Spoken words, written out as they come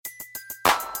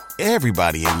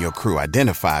Everybody in your crew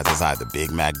identifies as either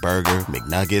Big Mac Burger,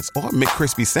 McNuggets, or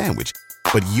McCrispy Sandwich.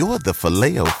 But you're the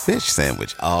Filet-O-Fish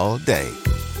Sandwich all day.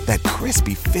 That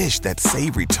crispy fish, that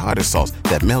savory tartar sauce,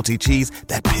 that melty cheese,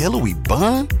 that pillowy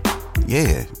bun.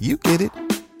 Yeah, you get it.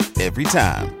 Every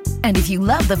time. And if you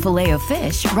love the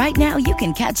Filet-O-Fish, right now you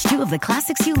can catch two of the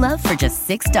classics you love for just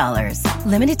 $6.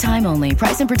 Limited time only.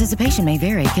 Price and participation may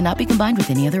vary. Cannot be combined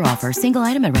with any other offer. Single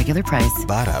item at regular price.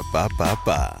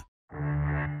 Ba-da-ba-ba-ba.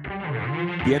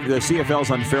 The CFL's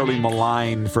unfairly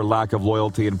maligned for lack of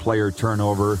loyalty and player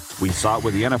turnover. We saw it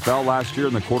with the NFL last year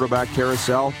in the quarterback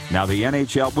carousel. Now the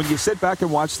NHL. When you sit back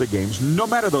and watch the games, no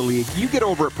matter the league, you get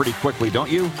over it pretty quickly,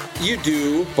 don't you? You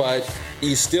do, but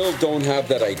you still don't have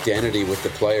that identity with the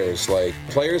players. Like,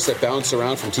 players that bounce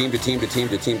around from team to team to team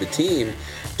to team to team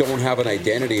don't have an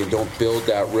identity and don't build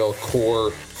that real core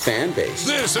fan base.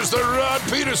 This is the Rod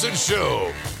Peterson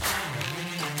Show.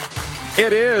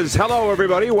 It is. Hello,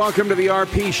 everybody. Welcome to the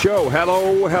RP Show.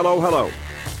 Hello, hello, hello.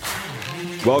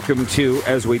 Welcome to,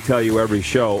 as we tell you every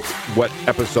show, what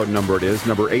episode number it is,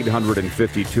 number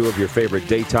 852 of your favorite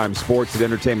daytime sports and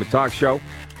entertainment talk show.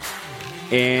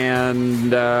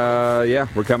 And,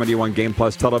 we're coming to you on Game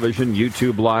Plus Television,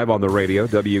 YouTube Live on the radio,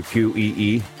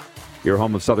 WQEE, your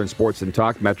home of Southern Sports and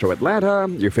Talk, Metro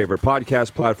Atlanta, your favorite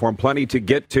podcast platform. Plenty to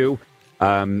get to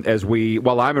I'm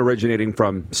originating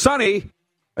from sunny,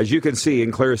 as you can see,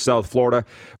 in clear South Florida.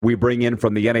 We bring in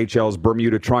from the NHL's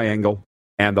Bermuda Triangle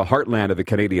and the heartland of the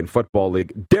Canadian Football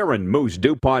League, Darren Moose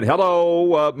DuPont.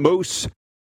 Hello, Moose.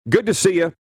 Good to see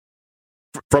you.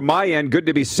 From my end, good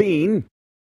to be seen.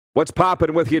 What's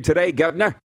popping with you today,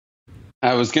 Governor?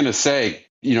 I was going to say,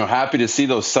 happy to see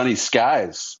those sunny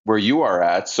skies where you are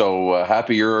at. So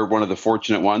happy you're one of the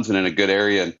fortunate ones and in a good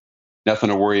area and nothing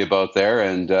to worry about there.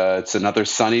 And it's another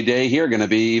sunny day here. Going to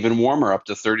be even warmer, up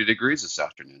to 30 degrees this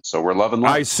afternoon. So we're loving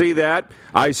life. I see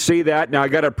that. Now, I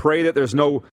got to pray that there's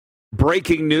no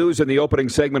breaking news in the opening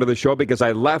segment of the show, because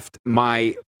I left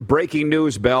my breaking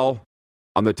news bell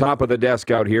on the top of the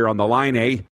desk out here on the line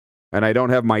A, and I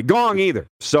don't have my gong either.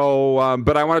 So,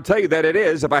 but I want to tell you that it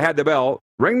is, if I had the bell,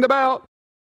 ring the bell.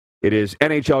 It is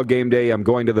NHL game day. I'm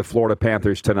going to the Florida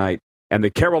Panthers tonight. And the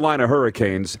Carolina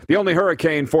Hurricanes, the only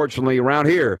hurricane, fortunately, around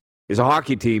here is a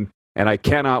hockey team, and I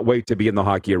cannot wait to be in the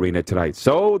hockey arena tonight.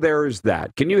 So there's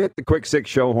that. Can you hit the quick six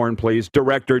show horn, please?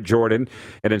 Director Jordan,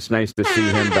 and it's nice to see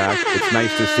him back.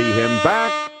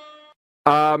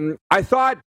 I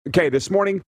thought, this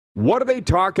morning, what are they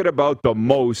talking about the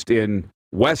most in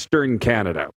Western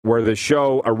Canada, where the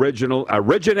show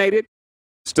originated,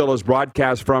 still is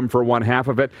broadcast from for one half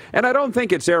of it? And I don't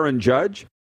think it's Aaron Judge,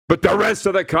 but the rest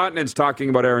of the continent's talking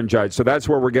about Aaron Judge, so that's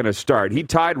where we're going to start. He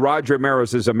tied Roger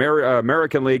Maris's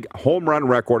American League home run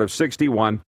record of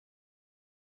 61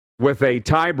 with a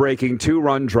tie-breaking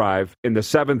two-run drive in the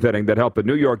seventh inning that helped the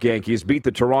New York Yankees beat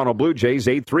the Toronto Blue Jays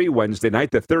 8-3 Wednesday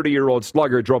night. The 30-year-old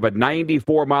slugger drove a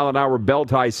 94-mile-an-hour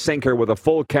belt-high sinker with a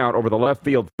full count over the left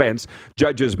field fence.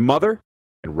 Judge's mother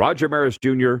and Roger Maris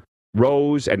Jr.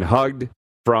 rose and hugged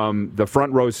from the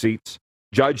front row seats.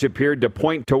 Judge appeared to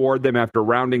point toward them after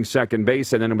rounding second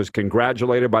base, and then was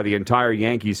congratulated by the entire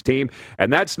Yankees team.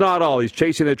 And that's not all. He's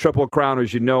chasing the Triple Crown.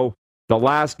 As you know, the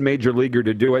last major leaguer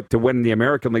to do it, to win the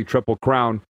American League Triple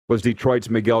Crown, was Detroit's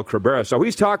Miguel Cabrera. So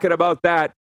he's talking about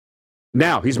that.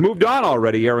 Now, he's moved on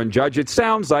already, Aaron Judge, it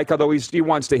sounds like, although he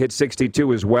wants to hit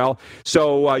 62 as well.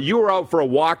 So you were out for a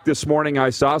walk this morning,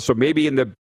 I saw, so maybe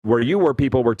where you were,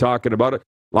 people were talking about it.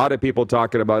 A lot of people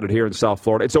talking about it here in South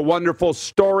Florida. It's a wonderful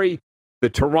story. The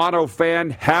Toronto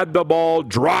fan had the ball,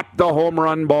 dropped the home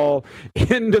run ball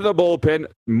into the bullpen.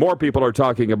 More people are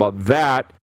talking about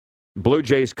that. Blue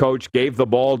Jays coach gave the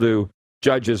ball to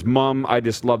Judge's mom. I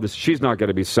just love this. She's not going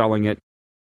to be selling it.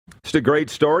 It's a great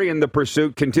story, and the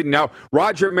pursuit continued. Now,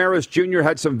 Roger Maris Jr.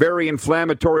 had some very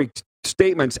inflammatory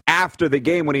statements after the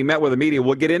game when he met with the media.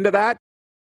 We'll get into that,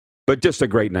 but just a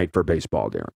great night for baseball,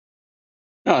 Darren.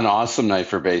 An awesome night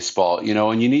for baseball,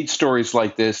 and you need stories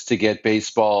like this to get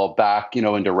baseball back,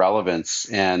 into relevance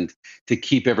and to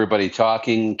keep everybody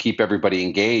talking, keep everybody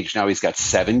engaged. Now he's got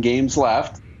 7 games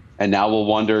left, and now we'll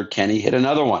wonder, can he hit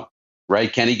another one,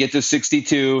 right? Can he get to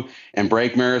 62 and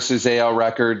break Maris's AL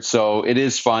record? So it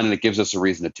is fun, and it gives us a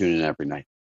reason to tune in every night.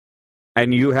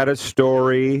 And you had a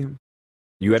story.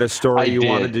 You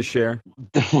wanted to share?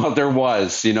 Well, there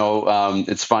was.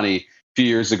 It's funny. A few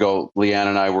years ago, Leanne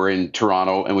and I were in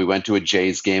Toronto, and we went to a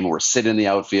Jays game, and we're sitting in the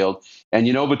outfield. And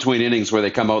between innings where they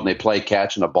come out and they play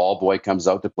catch, and a ball boy comes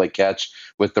out to play catch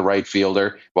with the right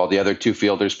fielder while the other 2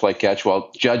 fielders play catch. Well,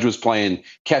 Judge was playing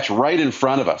catch right in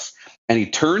front of us, and he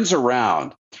turns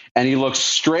around, and he looks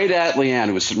straight at Leanne,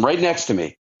 who was sitting right next to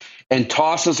me, and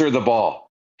tosses her the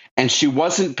ball. and she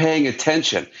wasn't paying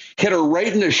attention. Hit her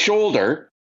right in the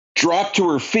shoulder, dropped to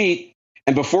her feet,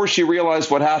 and before she realized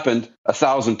what happened,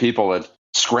 1,000 people had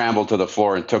scrambled to the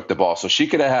floor and took the ball. So she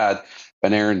could have had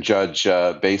an Aaron Judge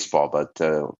baseball, but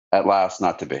at last,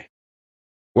 not to be.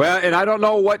 Well, and I don't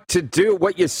know what to do,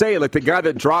 what you say, like the guy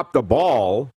that dropped the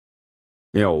ball.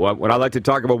 You know, when I like to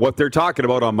talk about what they're talking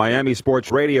about on Miami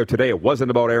Sports Radio today, it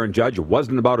wasn't about Aaron Judge. It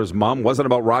wasn't about his mom. It wasn't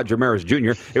about Roger Maris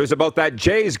Jr. It was about that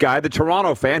Jays guy, the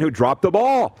Toronto fan, who dropped the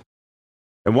ball.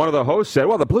 And one of the hosts said,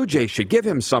 well, the Blue Jays should give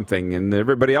him something. And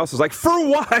everybody else is like, for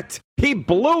what? He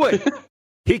blew it.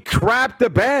 He crapped the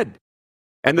bed.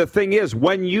 And the thing is,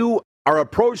 when you are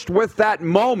approached with that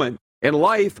moment in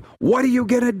life, what are you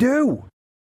going to do?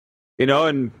 You know,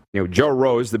 and Joe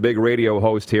Rose, the big radio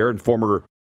host here and former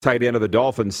tight end of the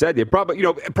Dolphins, said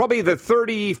probably the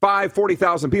 35,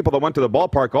 40,000 people that went to the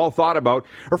ballpark all thought about,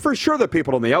 or for sure the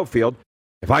people in the outfield,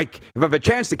 if I have a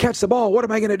chance to catch the ball, what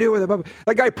am I going to do with it?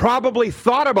 That guy probably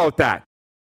thought about that.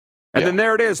 And then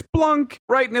there it is, blunk,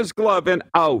 right in his glove and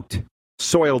out.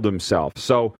 Soiled himself.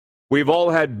 So we've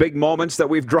all had big moments that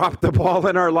we've dropped the ball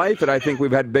in our life, and I think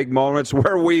we've had big moments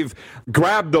where we've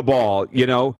grabbed the ball,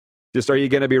 Just are you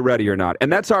going to be ready or not?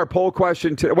 And that's our poll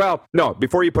question. Well, no,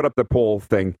 before you put up the poll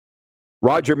thing,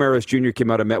 Roger Maris Jr.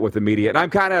 came out and met with the media, and I'm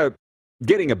kind of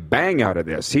getting a bang out of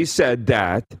this. He said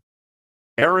that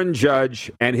Aaron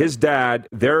Judge and his dad,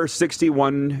 their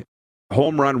 61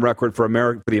 home run record for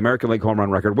the American League home run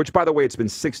record, which, by the way, it's been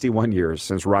 61 years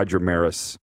since Roger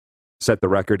Maris set the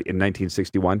record in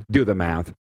 1961. Do the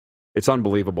math. It's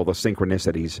unbelievable, the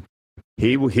synchronicities.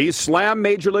 He slammed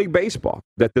Major League Baseball,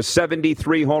 that the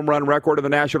 73 home run record of the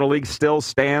National League still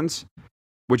stands,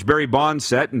 which Barry Bonds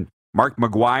set, and Mark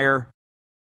McGwire,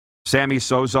 Sammy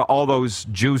Sosa, all those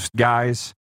juiced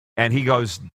guys. And he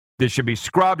goes, this should be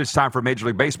scrubbed. It's time for Major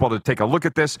League Baseball to take a look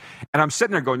at this. And I'm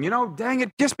sitting there going, dang it,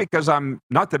 just because I'm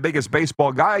not the biggest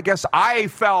baseball guy, I guess I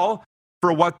fell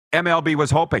for what MLB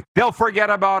was hoping. They'll forget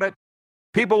about it.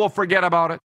 People will forget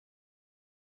about it.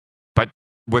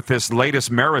 With this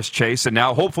latest Maris chase, and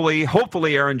now hopefully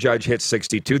Aaron Judge hits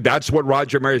 62. That's what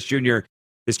Roger Maris Jr.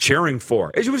 is cheering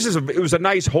for. It was a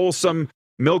nice, wholesome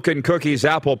milk and cookies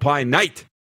apple pie night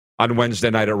on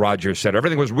Wednesday night at Rogers Center.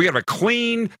 We have a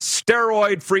clean,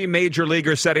 steroid-free major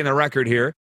leaguer setting the record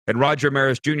here, and Roger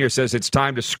Maris Jr. says it's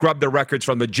time to scrub the records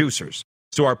from the juicers.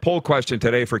 So our poll question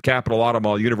today for Capital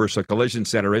Automall Universal Collision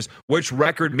Center is, which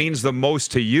record means the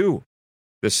most to you?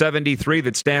 The 73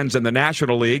 that stands in the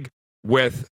National League,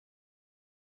 with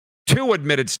 2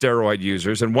 admitted steroid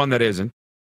users and 1 that isn't,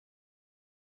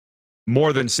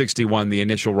 more than 61, the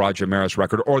initial Roger Maris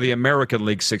record, or the American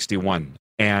League 61.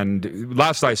 And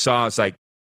last I saw, it's like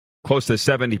close to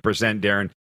 70%,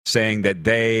 Darren, saying that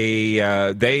they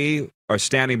are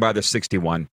standing by the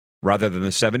 61 rather than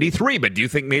the 73. But do you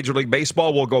think Major League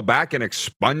Baseball will go back and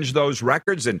expunge those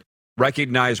records and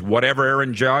recognize whatever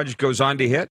Aaron Judge goes on to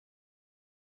hit?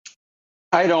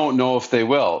 I don't know if they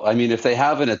will. I mean, if they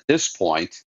haven't at this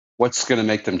point, what's going to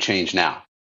make them change now,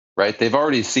 right? They've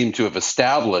already seemed to have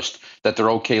established that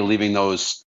they're okay leaving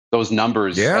those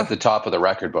numbers at the top of the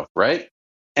record book, right?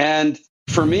 And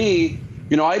for me,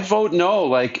 I'd vote no.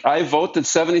 Like, I vote that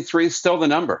 73 is still the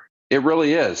number. It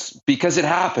really is, because it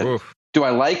happened. Oof. Do I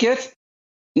like it?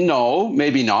 No,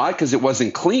 maybe not, because it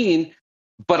wasn't clean.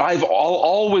 But I've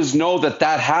always know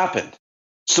that happened.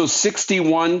 So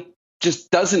 61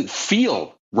 just doesn't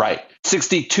feel right.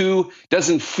 62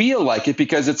 doesn't feel like it,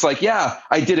 because it's like, yeah,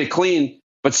 I did it clean,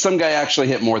 but some guy actually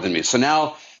hit more than me. So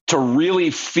now to really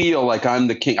feel like I'm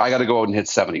the king, I got to go out and hit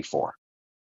 74.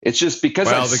 It's just because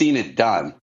I've seen it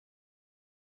done.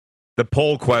 The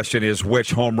poll question is, which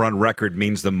home run record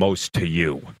means the most to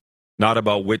you? Not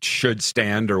about which should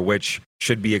stand or which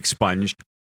should be expunged.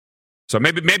 So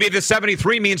maybe the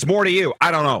 73 means more to you.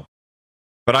 I don't know.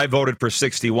 But I voted for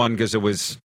 61 because it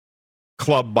was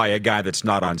clubbed by a guy that's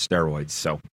not on steroids.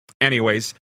 So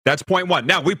anyways, that's point 1.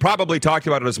 Now, we probably talked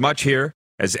about it as much here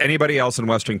as anybody else in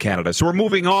Western Canada. So we're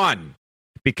moving on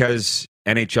because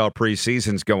NHL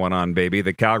preseason's going on, baby.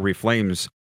 The Calgary Flames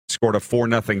scored a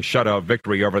 4-0 shutout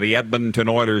victory over the Edmonton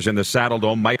Oilers in the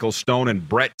Saddledome. Michael Stone and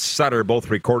Brett Sutter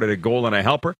both recorded a goal and a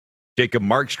helper. Jacob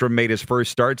Markstrom made his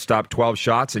first start, stopped 12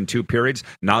 shots in 2 periods.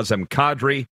 Nazem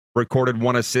Kadri recorded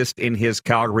 1 assist in his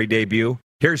Calgary debut.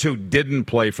 Here's who didn't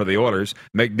play for the Oilers: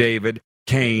 McDavid,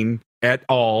 Kane, et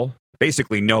al.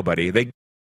 Basically nobody. They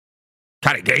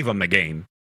kind of gave them the game.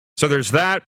 So there's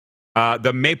that.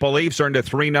 The Maple Leafs earned a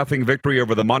 3-0 victory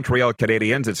over the Montreal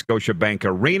Canadiens at Scotiabank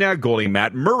Arena. Goalie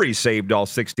Matt Murray saved all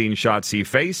 16 shots he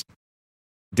faced.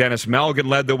 Dennis Melgan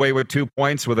led the way with 2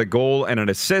 points with a goal and an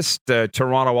assist.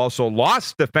 Toronto also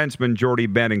lost defenseman Jordy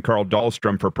Ben and Carl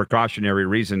Dahlstrom for precautionary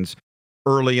reasons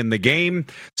early in the game.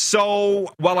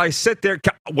 So while I sit there,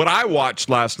 what I watched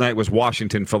last night was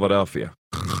Washington, Philadelphia.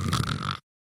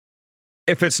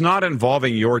 If it's not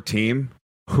involving your team,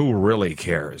 who really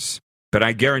cares? But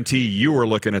I guarantee you were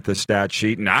looking at the stat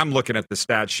sheet, and I'm looking at the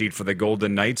stat sheet for the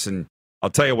Golden Knights, and I'll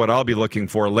tell you what I'll be looking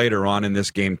for later on in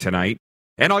this game tonight.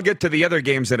 And I'll get to the other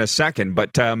games in a second,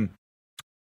 but I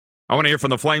want to hear from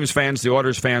the Flames fans, the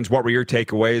Oilers fans. What were your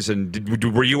takeaways,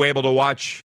 and were you able to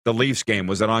watch the Leafs game?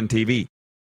 Was it on TV?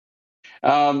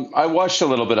 I watched a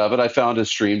little bit of it. I found a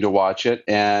stream to watch it,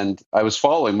 and I was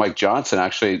following Mike Johnson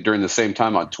actually during the same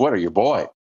time on Twitter, your boy.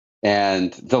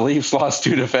 And the Leafs lost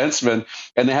 2 defensemen,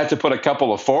 and they had to put a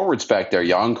couple of forwards back there.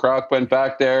 Youngcroc went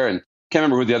back there, and can't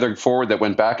remember who the other forward that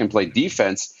went back and played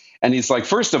defense. And he's like,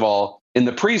 first of all, in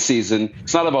the preseason,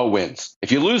 it's not about wins.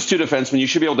 If you lose 2 defensemen, you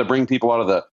should be able to bring people out of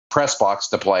the press box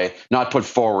to play, not put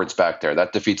forwards back there.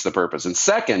 That defeats the purpose. And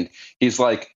second, he's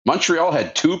like, Montreal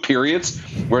had 2 periods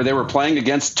where they were playing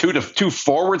against two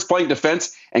forwards playing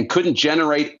defense and couldn't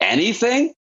generate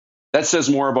anything. That says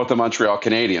more about the Montreal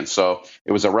Canadiens. So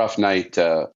it was a rough night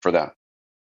for them.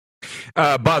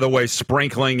 By the way,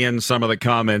 sprinkling in some of the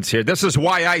comments here. This is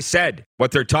why I said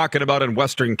what they're talking about in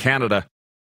Western Canada.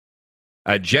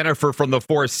 Jennifer from the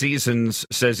Four Seasons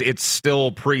says it's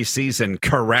still preseason,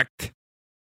 correct?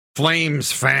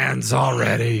 Flames fans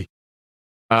already.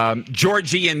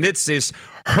 Georgie and Nitsis,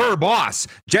 her boss,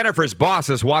 Jennifer's boss,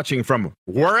 is watching from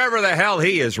wherever the hell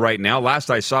he is right now. Last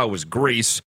I saw was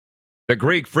Greece. The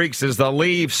Greek Freak says the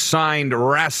Leafs signed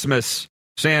Rasmus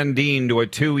Sandin to a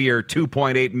 2-year,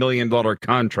 $2.8 million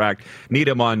contract. Need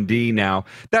him on D now.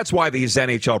 That's why these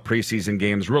NHL preseason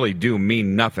games really do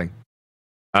mean nothing.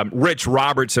 Rich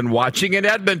Robertson watching in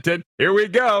Edmonton. Here we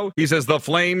go. He says the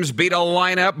Flames beat a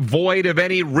lineup void of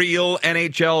any real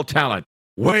NHL talent.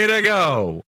 Way to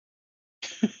go.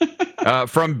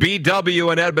 From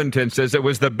BW in Edmonton says it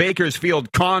was the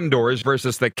Bakersfield Condors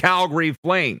versus the Calgary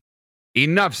Flames.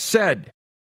 Enough said.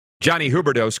 Johnny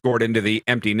Huberdeau scored into the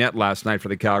empty net last night for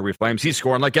the Calgary Flames. He's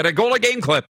scoring like at a goal-a-game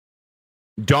clip.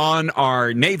 Don,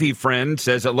 our Navy friend,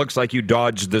 says it looks like you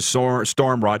dodged the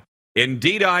storm rod.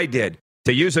 Indeed, I did.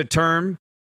 To use a term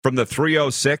from the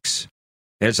 306,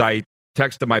 as I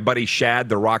texted my buddy Shad,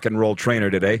 the rock and roll trainer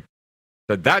today,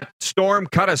 that storm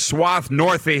cut a swath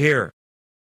north of here.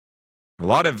 A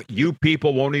lot of you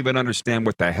people won't even understand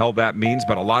what the hell that means,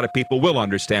 but a lot of people will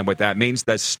understand what that means.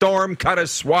 The storm cut a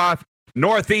swath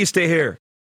northeast of here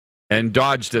and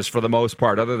dodged us for the most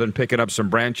part. Other than picking up some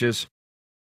branches,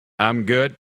 I'm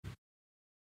good.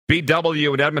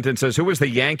 BW in Edmonton says, who was the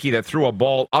Yankee that threw a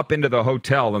ball up into the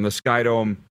hotel in the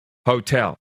Skydome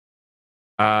Hotel?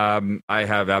 I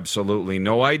have absolutely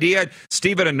no idea.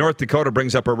 Stephen in North Dakota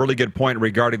brings up a really good point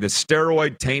regarding the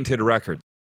steroid-tainted record.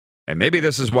 And maybe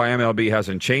this is why MLB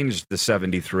hasn't changed the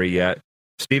 73 yet.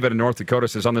 Stephen in North Dakota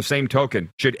says, on the same token,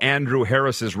 should Andrew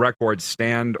Harris's record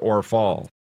stand or fall?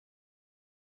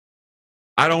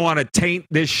 I don't want to taint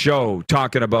this show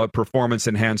talking about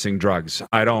performance-enhancing drugs.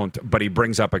 I don't, but he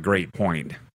brings up a great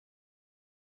point.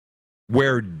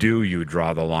 Where do you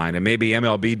draw the line? And maybe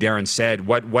MLB, Darren said,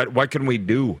 what can we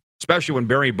do? Especially when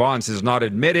Barry Bonds is not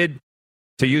admitted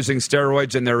to using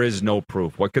steroids and there is no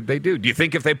proof. What could they do? Do you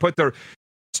think if they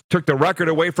took the record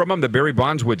away from him, that Barry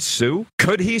Bonds would sue?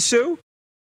 Could he sue?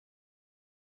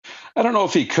 I don't know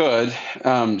if he could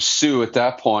sue at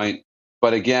that point.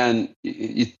 But again,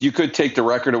 you could take the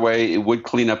record away. It would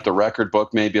clean up the record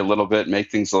book maybe a little bit,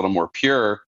 make things a little more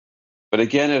pure. But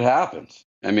again, it happened.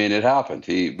 I mean, it happened.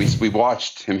 We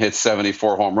watched him hit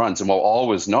 74 home runs, and we'll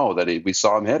always know that we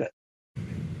saw him hit it.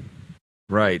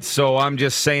 Right. So I'm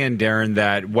just saying, Darren,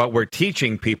 that what we're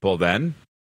teaching people then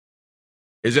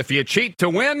is if you cheat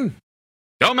to win,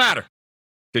 don't matter,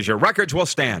 because your records will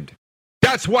stand.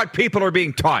 That's what people are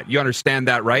being taught. You understand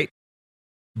that, right?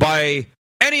 By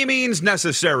any means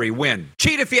necessary, win.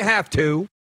 Cheat if you have to.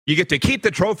 You get to keep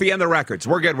the trophy and the records.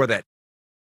 We're good with it.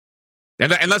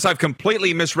 And unless I've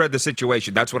completely misread the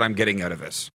situation, that's what I'm getting out of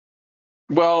this.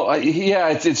 Well, yeah,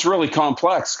 it's really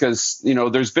complex because,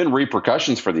 there's been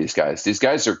repercussions for these guys. These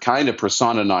guys are kind of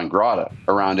persona non grata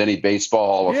around any baseball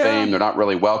Hall of Fame. They're not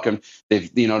really welcome.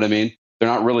 You know what I mean? They're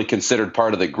not really considered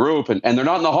part of the group, and they're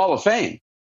not in the Hall of Fame,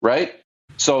 right?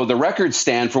 So the records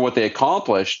stand for what they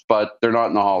accomplished, but they're not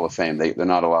in the Hall of Fame. They're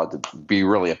not allowed to be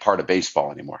really a part of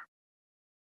baseball anymore.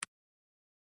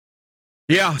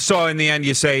 Yeah, so in the end,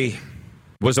 you say,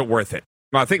 was it worth it?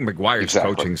 Well, I think McGuire's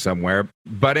coaching somewhere.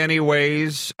 But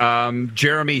anyways,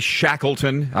 Jeremy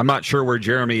Shackleton, I'm not sure where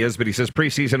Jeremy is, but he says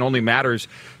preseason only matters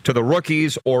to the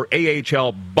rookies or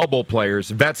AHL bubble players.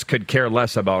 Vets could care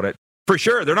less about it. For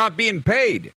sure, they're not being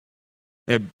paid.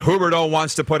 If Huberdeau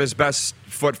wants to put his best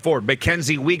foot forward.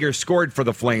 Mackenzie Weegar scored for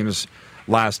the Flames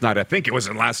last night. I think it was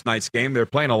in last night's game. They're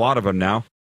playing a lot of them now.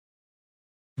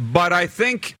 But I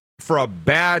think for a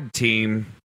bad team,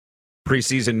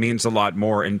 preseason means a lot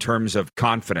more in terms of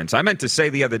confidence. I meant to say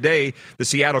the other day, the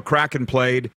Seattle Kraken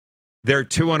played. They're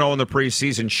 2-0 in the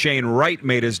preseason. Shane Wright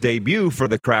made his debut for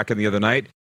the Kraken the other night.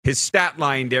 His stat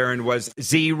line, Darren, was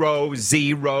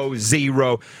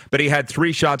 0-0-0, but he had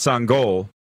 3 shots on goal,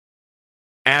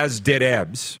 as did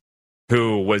Ebbs,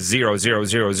 who was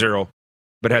 0-0-0-0,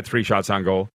 but had 3 shots on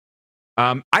goal.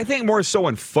 I think more so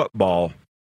in football,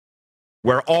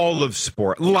 where all of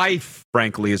sport, life,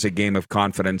 frankly, is a game of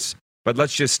confidence. But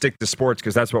let's just stick to sports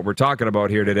because that's what we're talking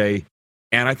about here today.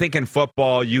 And I think in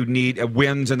football, you need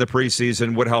wins in the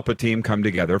preseason would help a team come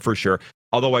together for sure.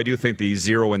 Although I do think the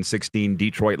 0-16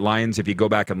 Detroit Lions, if you go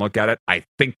back and look at it, I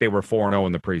think they were 4-0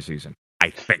 in the preseason.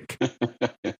 I think.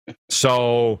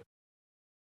 So,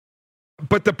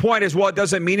 but the point is, well, it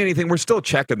doesn't mean anything. We're still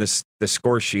checking the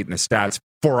score sheet and the stats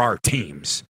for our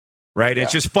teams, right? Yeah.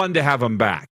 It's just fun to have them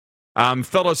back.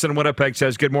 Phyllis in Winnipeg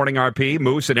says, good morning, RP,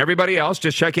 Moose, and everybody else.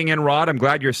 Just checking in, Rod. I'm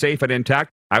glad you're safe and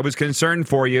intact. I was concerned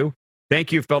for you.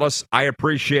 Thank you, Phyllis. I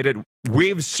appreciate it.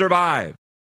 We've survived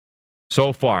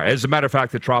so far. As a matter of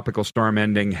fact, the tropical storm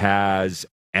ending has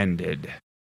ended.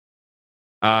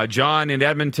 John in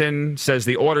Edmonton says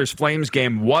the Oilers Flames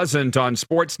game wasn't on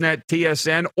Sportsnet,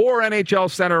 TSN, or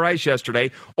NHL Center Ice yesterday.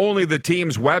 Only the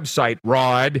team's website,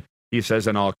 Rod, he says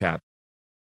in all caps.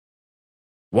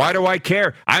 Why do I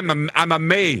care? I'm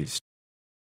amazed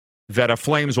that a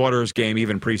Flames Oilers game,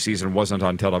 even preseason, wasn't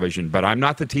on television, but I'm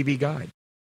not the TV guy.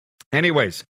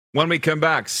 Anyways, when we come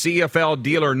back, CFL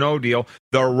deal or no deal,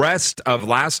 the rest of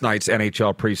last night's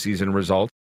NHL preseason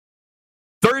results.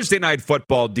 Thursday night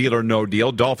football, deal or no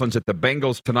deal. Dolphins at the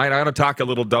Bengals tonight. I'm going to talk a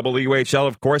little WHL,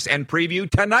 of course, and preview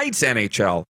tonight's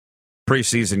NHL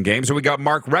preseason games. So we got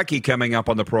Mark Recchi coming up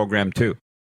on the program, too.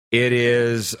 It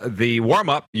is the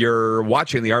warm-up. You're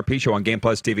watching the RP Show on Game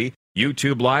Plus TV,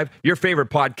 YouTube Live, your favorite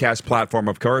podcast platform,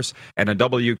 of course, and a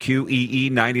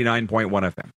WQEE 99.1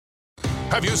 FM.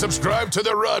 Have you subscribed to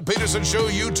the Rod Peterson Show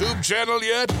YouTube channel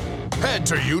yet? Head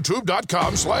to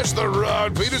youtube.com/The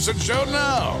Rod Peterson Show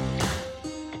now.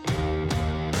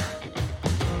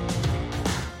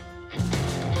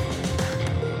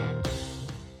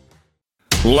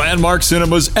 Landmark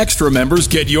Cinema's Extra members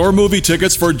get your movie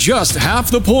tickets for just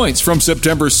half the points from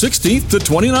September 16th to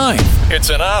 29th. It's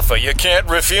an offer you can't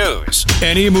refuse.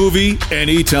 Any movie,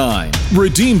 anytime.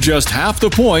 Redeem just half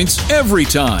the points every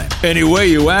time. Any way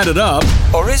you add it up.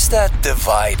 Or is that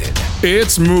divided?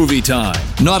 It's movie time.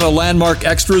 Not a Landmark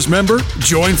Extras member?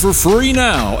 Join for free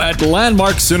now at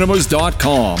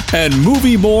landmarkcinemas.com and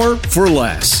movie more for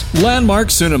less.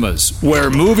 Landmark Cinemas, where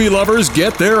movie lovers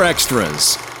get their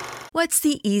extras. What's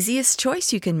the easiest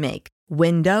choice you can make?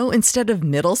 Window instead of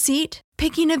middle seat?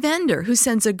 Picking a vendor who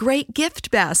sends a great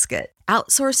gift basket?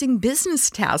 Outsourcing business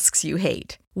tasks you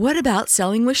hate? What about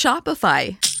selling with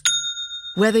Shopify?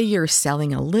 Whether you're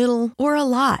selling a little or a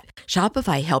lot,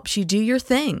 Shopify helps you do your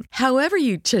thing, however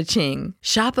you cha-ching.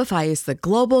 Shopify is the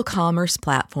global commerce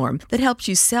platform that helps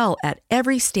you sell at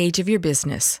every stage of your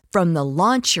business. From the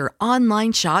launch your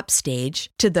online shop stage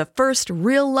to the first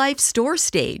real-life store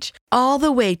stage, all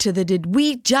the way to the did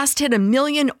we just hit 1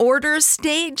 million orders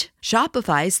stage.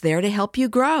 Shopify's there to help you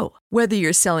grow. Whether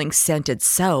you're selling scented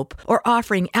soap or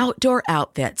offering outdoor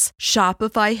outfits,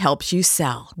 Shopify helps you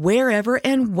sell. Wherever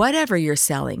and whatever you're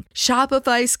selling,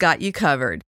 Shopify's got you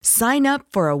covered. Sign up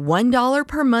for a $1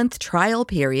 per month trial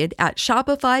period at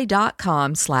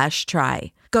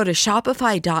shopify.com/try. Go to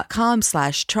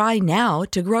shopify.com/try now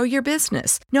to grow your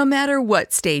business, no matter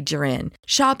what stage you're in.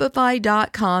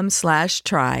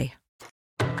 Shopify.com/try.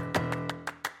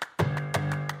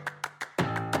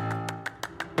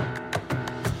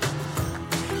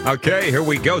 Okay, here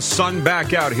we go. Sun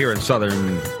back out here in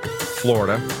southern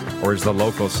Florida, or as the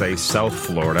locals say, South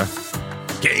Florida.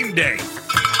 Game day.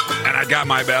 And I got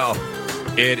my bell.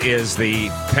 It is the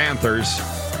Panthers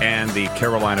and the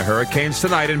Carolina Hurricanes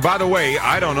tonight. And by the way,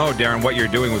 I don't know, Darren, what you're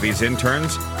doing with these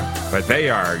interns, but they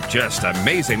are just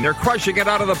amazing. They're crushing it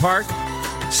out of the park.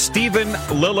 Stephen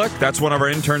Lillick, that's one of our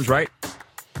interns, right?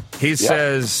 He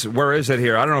says, where is it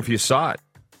here? I don't know if you saw it.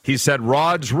 He said,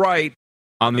 Rod's right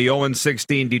on the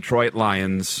 0-16 Detroit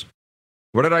Lions.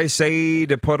 What did I say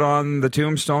to put on the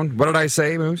tombstone? What did I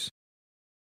say, Moose?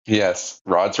 Yes,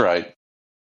 Rod's right.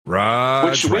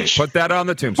 Right. Put that on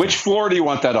the tombstone. Which floor do you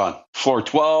want that on? Floor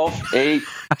 12, 8,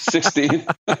 16?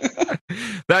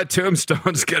 That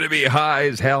tombstone's going to be high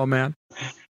as hell, man.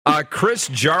 Chris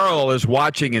Jarl is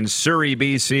watching in Surrey,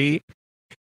 BC.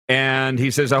 And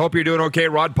he says, I hope you're doing okay,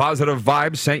 Rod. Positive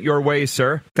vibes sent your way,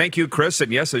 sir. Thank you, Chris.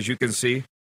 And yes, as you can see,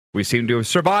 we seem to have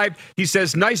survived. He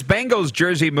says, nice Bengals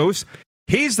jersey, Moose.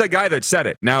 He's the guy that said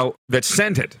it. Now, that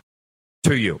sent it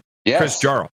to you, yes. Chris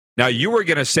Jarl. Now, you were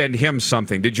going to send him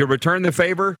something. Did you return the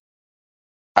favor?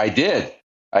 I did.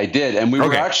 And we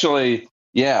were actually,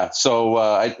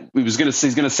 so he's going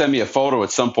to send me a photo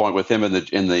at some point with him in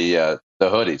the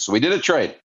hoodie. So we did a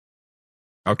trade.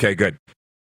 Okay, good.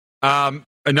 So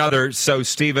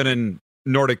Stephen in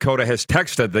North Dakota has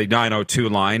texted the 902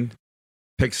 line.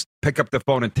 Pick up the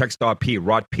phone and text RP,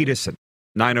 Rod Peterson,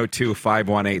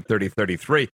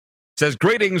 902-518-3033. Says,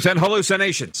 greetings and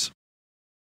hallucinations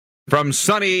from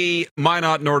sunny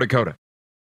Minot, North Dakota.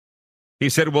 He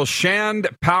said, will Shand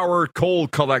Power Coal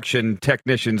Collection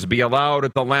technicians be allowed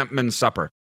at the Lampman Supper?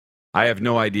 I have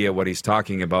no idea what he's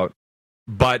talking about.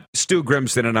 But Stu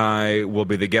Grimson and I will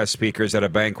be the guest speakers at a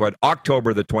banquet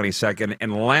October the 22nd in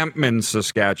Lampman,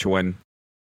 Saskatchewan.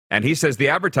 And he says the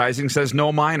advertising says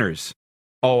no minors.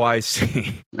 Oh, I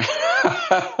see.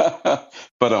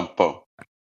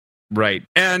 Right.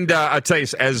 And I'll tell you,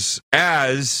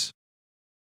 as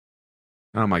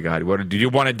oh my God, do you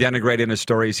want to denigrate into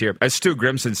stories here? As Stu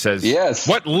Grimson says, yes.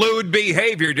 What lewd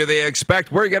behavior do they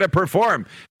expect we're going to perform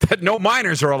that no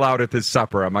minors are allowed at this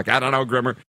supper? I'm like, I don't know,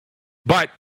 Grimmer.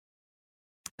 But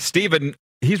Stephen,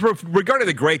 he's regarding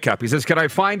the Grey Cup. He says, can I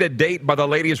find a date by the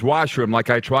ladies' washroom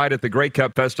like I tried at the Grey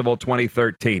Cup Festival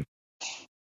 2013?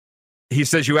 He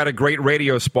says you had a great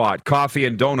radio spot. Coffee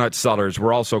and donut sellers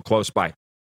were also close by.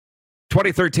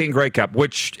 2013 Grey Cup,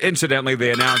 which incidentally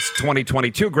they announced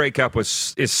 2022 Grey Cup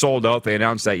is sold out. They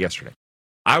announced that yesterday.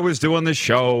 I was doing the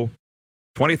show,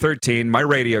 2013, my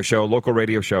radio show, local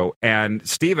radio show, and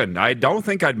Stephen, I don't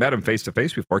think I'd met him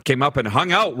face-to-face before, came up and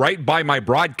hung out right by my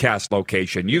broadcast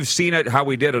location. You've seen it, how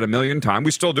we did it a million times.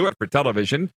 We still do it for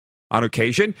television on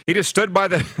occasion. He just stood by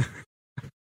the...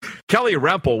 Kelly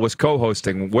Rempel was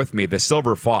co-hosting with me, the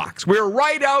Silver Fox. We were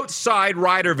right outside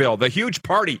Ryderville, the huge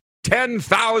party,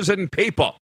 10,000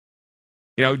 people,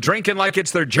 drinking like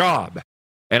it's their job.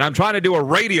 And I'm trying to do a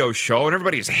radio show, and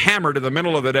everybody's hammered in the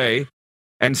middle of the day.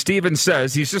 And Steven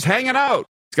says he's just hanging out.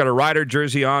 He's got a Rider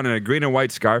jersey on and a green and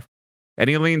white scarf. And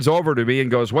he leans over to me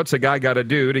and goes, what's a guy got to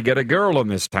do to get a girl in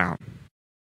this town?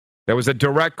 That was a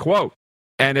direct quote.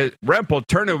 And Rempel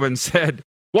turned to him and said,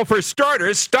 well, for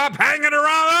starters, stop hanging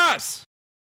around us.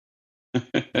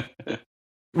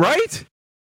 Right?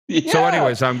 Yeah, so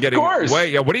anyways, I'm getting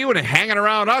way. What are you hanging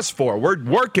around us for? We're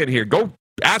working here. Go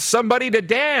ask somebody to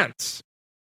dance.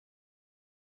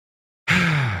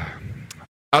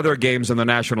 Other games in the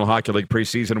National Hockey League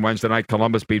preseason Wednesday night,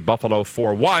 Columbus beat Buffalo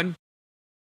 4-1.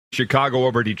 Chicago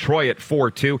over Detroit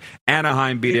 4-2.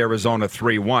 Anaheim beat Arizona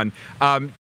 3-1.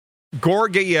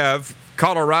 Gorgiev,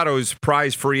 Colorado's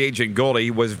prize free agent goalie,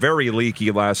 was very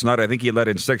leaky last night. I think he let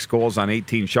in 6 goals on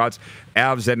 18 shots.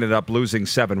 Avs ended up losing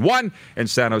 7-1, and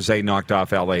San Jose knocked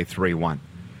off LA 3-1.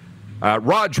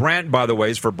 Rod's rant, by the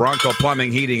way, is for Bronco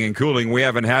Plumbing, Heating, and Cooling. We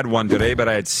haven't had one today, but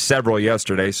I had several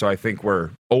yesterday, so I think we're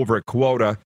over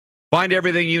quota. Find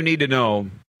everything you need to know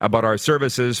about our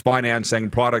services, financing,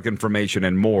 product information,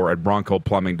 and more at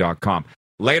broncoplumbing.com.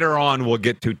 Later on, we'll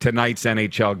get to tonight's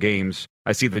NHL games.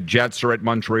 I see the Jets are at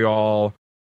Montreal.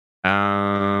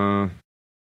 Vancouver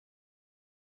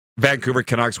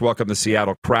Canucks welcome the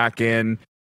Seattle Kraken.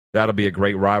 That'll be a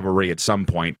great rivalry at some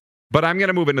point. But I'm going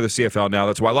to move into the CFL now.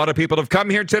 That's why a lot of people have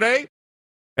come here today.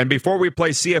 And before we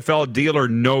play CFL Deal or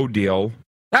No Deal,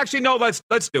 actually, no, let's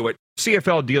do it.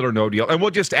 CFL Deal or No Deal. And we'll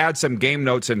just add some game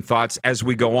notes and thoughts as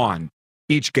we go on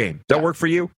each game. Does that work for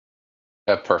you?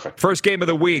 Perfect. First game of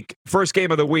the week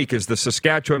is the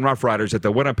Saskatchewan Roughriders at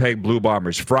the Winnipeg Blue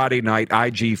Bombers. Friday night,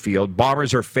 IG Field.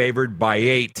 Bombers are favored by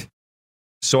 8.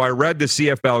 So I read the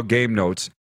CFL game notes.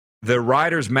 The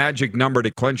Riders' magic number to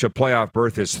clinch a playoff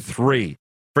berth is 3.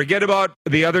 Forget about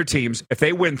the other teams. If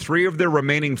they win 3 of their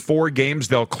remaining 4 games,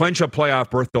 they'll clinch a playoff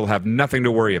berth. They'll have nothing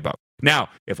to worry about. Now,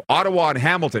 if Ottawa and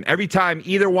Hamilton, every time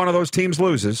either one of those teams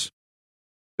loses,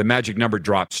 the magic number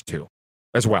drops 2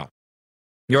 as well.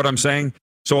 You know what I'm saying?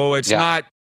 So it's not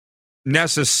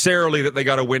necessarily that they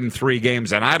got to win 3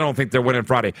 games, and I don't think they're winning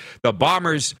Friday. The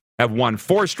Bombers have won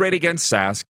 4 straight against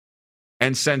Sask,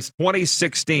 and since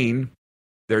 2016,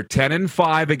 they're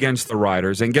 10-5 against the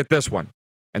Riders. And get this one.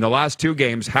 In the last 2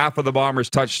 games, half of the Bombers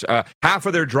half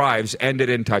of their drives ended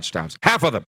in touchdowns. Half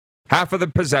of them. Half of the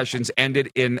possessions ended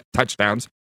in touchdowns.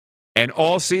 And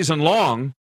all season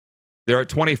long, They're at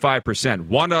 25%.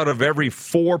 1 out of every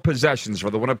 4 possessions for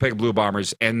the Winnipeg Blue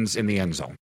Bombers ends in the end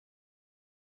zone.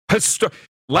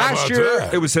 Last year,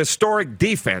 it was historic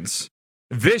defense.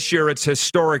 This year, it's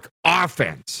historic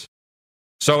offense.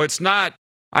 So it's not...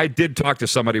 I did talk to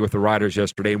somebody with the Riders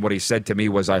yesterday, and what he said to me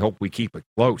was, I hope we keep it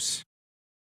close.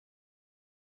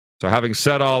 So having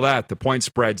said all that, the point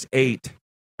spread's 8.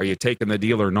 Are you taking the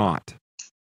deal or not?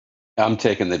 I'm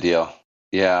taking the deal.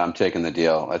 Yeah, I'm taking the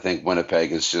deal. I think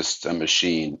Winnipeg is just a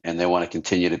machine, and they want to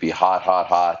continue to be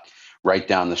hot, right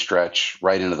down the stretch,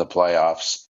 right into the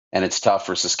playoffs. And it's tough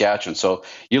for Saskatchewan. So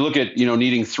you look at,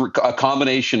 needing a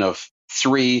combination of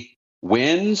 3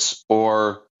 wins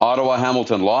or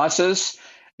Ottawa-Hamilton losses.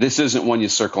 This isn't one you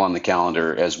circle on the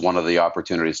calendar as one of the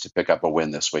opportunities to pick up a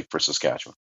win this week for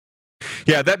Saskatchewan.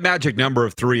 Yeah, that magic number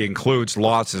of 3 includes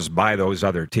losses by those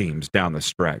other teams down the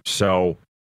stretch. So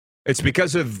it's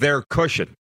because of their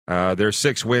cushion. Their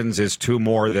 6 wins is 2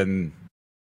 more than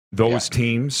those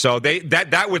teams. So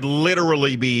that would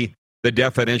literally be the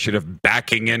definition of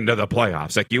backing into the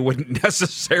playoffs. Like, you wouldn't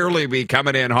necessarily be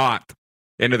coming in hot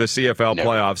into the CFL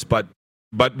playoffs, but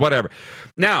whatever.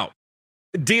 Now,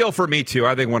 deal for me too.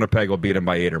 I think Winnipeg will beat them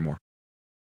by 8 or more.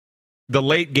 The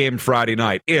late game Friday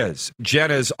night is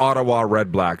Jenna's Ottawa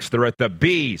Redblacks. They're at the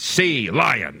BC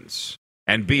Lions.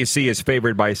 And BC is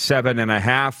favored by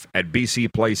 7.5 at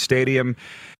BC Place Stadium.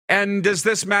 And does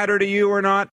this matter to you or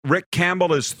not? Rick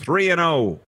Campbell is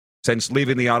 3-0 since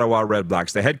leaving the Ottawa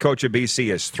Redblacks. The head coach of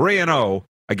BC is 3-0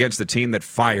 against the team that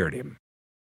fired him.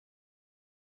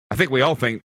 I think we all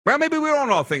think, well, maybe we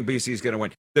don't all think BC is going to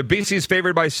win. The BC is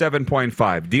favored by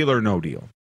 7.5. Deal or no deal?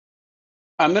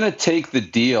 I'm going to take the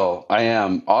deal. I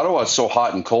am. Ottawa is so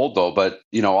hot and cold, though. But,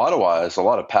 Ottawa has a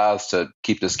lot of paths to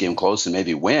keep this game close and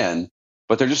maybe win.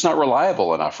 But they're just not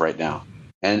reliable enough right now.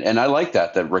 And I like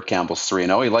that Rick Campbell's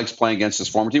 3-0. He likes playing against his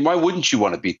former team. Why wouldn't you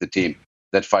want to beat the team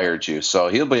that fired you? So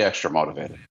he'll be extra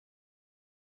motivated.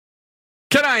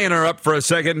 Can I interrupt for a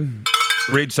second?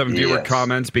 Read some viewer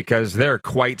comments because they're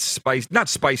quite spicy. Not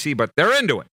spicy, but they're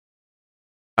into it.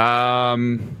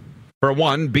 For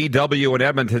one, BW in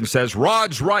Edmonton says,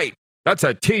 Rod's right. That's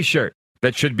a T-shirt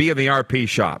that should be in the RP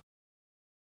shop.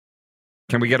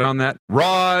 Can we get on that?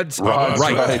 Rod's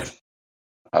right.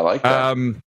 I like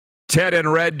that. Ted in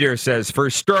Red Deer says, for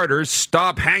starters,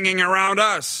 stop hanging around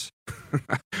us.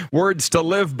 Words to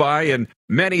live by in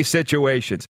many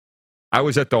situations. I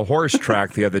was at the horse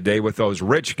track the other day with those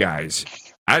rich guys.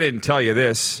 I didn't tell you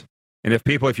this. And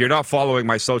if you're not following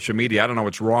my social media, I don't know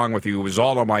what's wrong with you. It was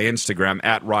all on my Instagram,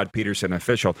 at Rod Peterson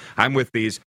Official. I'm with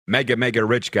these mega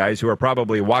rich guys who are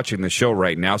probably watching the show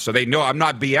right now, so they know I'm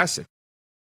not BSing.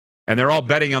 And they're all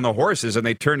betting on the horses, and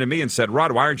they turned to me and said,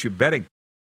 Rod, why aren't you betting?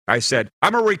 I said,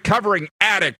 I'm a recovering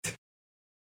addict,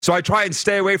 so I try and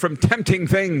stay away from tempting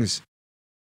things.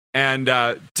 And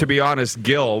to be honest,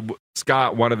 Gil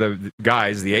Scott, one of the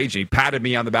guys, the agent, he patted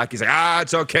me on the back. He's like,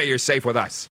 it's okay. You're safe with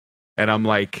us. And I'm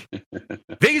like,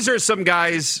 these are some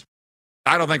guys,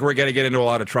 I don't think we're going to get into a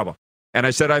lot of trouble. And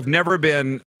I said, I've never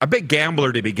been a big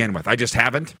gambler to begin with. I just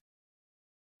haven't.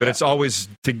 But it's always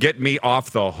to get me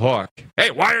off the hook.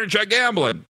 Hey, why aren't you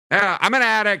gambling? I'm an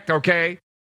addict, okay?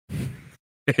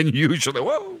 And usually,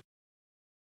 whoa.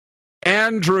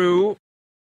 Andrew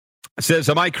says,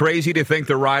 am I crazy to think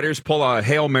the Riders pull a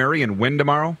Hail Mary and win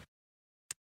tomorrow?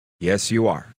 Yes, you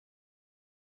are.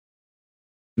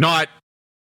 Not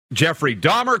Jeffrey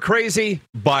Dahmer crazy,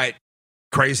 but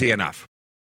crazy enough.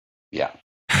 Yeah.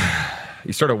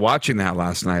 You started watching that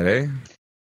last night, eh?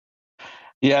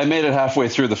 Yeah, I made it halfway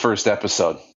through the first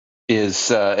episode. As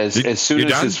soon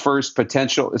as his first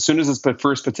potential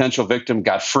victim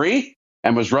got free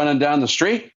and was running down the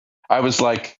street, I was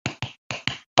like,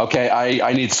 okay,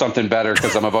 I need something better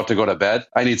because I'm about to go to bed.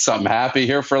 I need something happy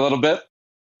here for a little bit.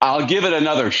 I'll give it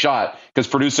another shot because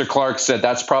producer Clark said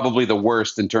that's probably the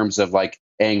worst in terms of like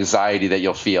anxiety that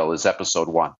you'll feel is episode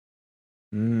 1.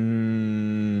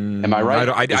 Am I right?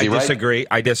 I disagree. Right?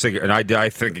 I disagree. And I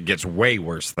think it gets way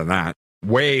worse than that.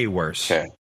 Way worse. Okay.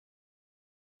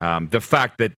 The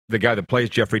fact that the guy that plays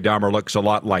Jeffrey Dahmer looks a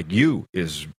lot like you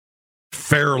is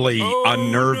fairly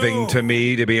unnerving to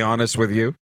me, to be honest with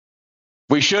you.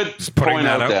 We should point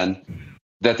out then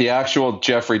that the actual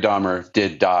Jeffrey Dahmer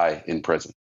did die in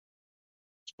prison.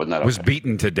 Was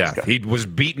beaten to death. He was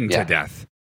beaten to death.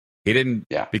 He didn't,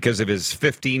 because of his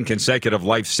 15 consecutive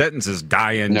life sentences,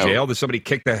 die in jail. There's somebody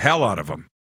kicked the hell out of him.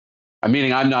 I'm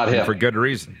not him. For good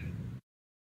reason.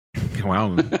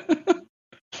 Well, I've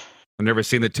never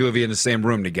seen the two of you in the same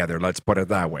room together. Let's put it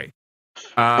that way.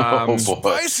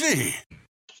 Spicy.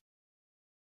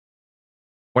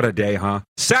 What a day, huh?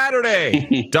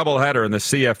 Saturday, doubleheader in the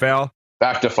CFL.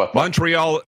 Back to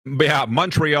football. Yeah,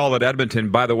 Montreal at Edmonton.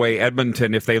 By the way,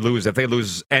 Edmonton, if they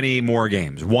lose any more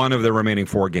games, one of the remaining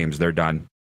 4 games, they're done.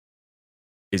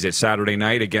 Is it Saturday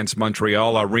night against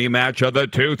Montreal, a rematch of the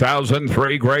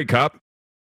 2003 Grey Cup?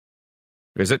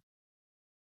 Is it?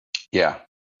 Yeah,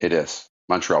 it is.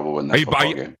 Montreal will win that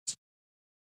football game.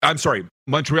 I'm sorry,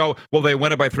 Montreal, will they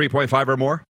win it by 3.5 or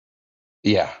more?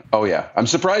 Yeah. Oh, yeah. I'm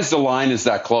surprised the line is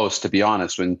that close, to be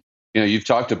honest, when you've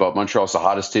talked about Montreal's the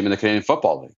hottest team in the Canadian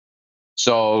Football League.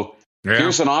 So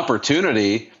here's an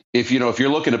opportunity. If you're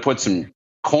looking to put some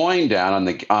coin down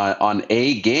on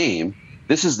a game,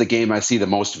 this is the game I see the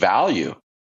most value,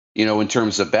 in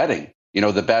terms of betting.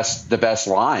 The best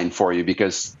line for you,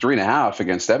 because 3.5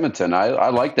 against Edmonton. I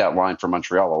like that line for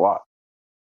Montreal a lot.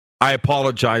 I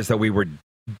apologize that we were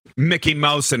Mickey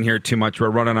Mouse in here too much. We're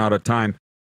running out of time.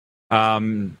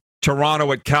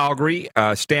 Toronto at Calgary.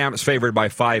 Stamps favored by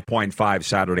 5.5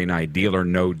 Saturday night. Deal or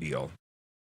no deal?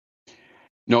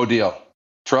 No deal.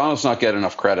 Toronto's not getting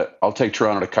enough credit. I'll take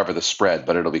Toronto to cover the spread,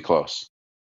 but it'll be close.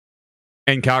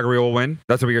 And Calgary will win?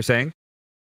 That's what you're saying?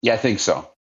 Yeah, I think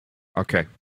so. Okay.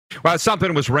 Well,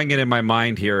 something was ringing in my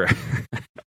mind here.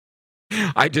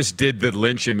 I just did the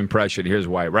Lynch impression. Here's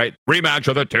why, right? Rematch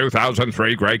of the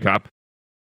 2003 Grey Cup.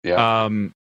 Yeah.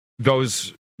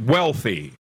 Those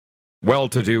wealthy,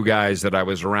 well-to-do guys that I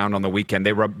was around on the weekend,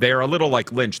 they're a little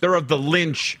like Lynch. They're of the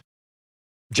Lynch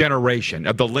generation,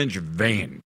 of the Lynch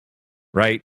vein,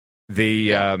 right?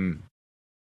 The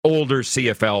older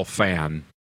CFL fan.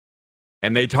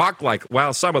 And they talk like,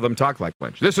 well, some of them talk like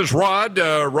Lynch. This is Rod.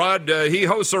 He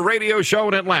hosts a radio show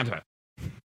in Atlanta.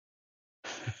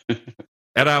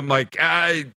 And I'm like,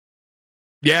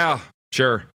 yeah,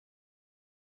 sure.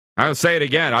 I'll say it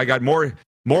again. I got more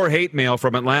hate mail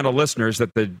from Atlanta listeners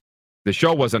that the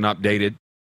show wasn't updated.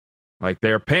 Like,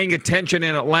 they're paying attention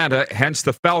in Atlanta, hence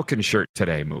the Falcon shirt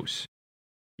today, Moose.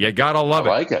 You gotta love it.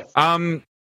 I like it.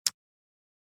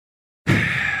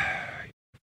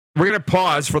 We're going to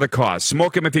pause for the cause.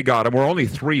 Smoke him if you got him. We're only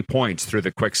 3 points through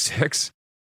the quick 6,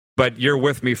 but you're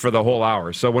with me for the whole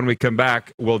hour. So when we come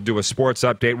back, we'll do a sports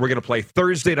update. We're going to play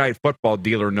Thursday Night Football,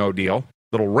 Deal or No Deal.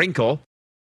 Little wrinkle.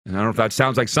 And I don't know if that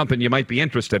sounds like something you might be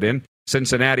interested in.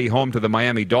 Cincinnati home to the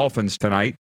Miami Dolphins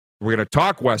tonight. We're going to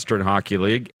talk Western Hockey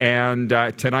League and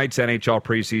tonight's NHL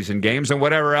preseason games and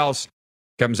whatever else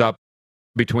comes up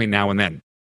between now and then.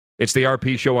 It's the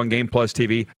RP Show on Game Plus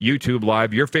TV, YouTube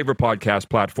Live, your favorite podcast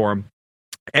platform.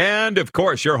 And, of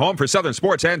course, your home for Southern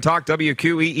Sports and Talk,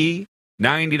 WQEE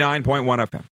 99.1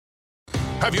 FM.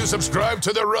 Have you subscribed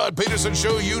to the Rod Peterson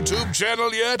Show YouTube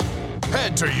channel yet?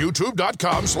 Head to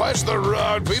youtube.com/The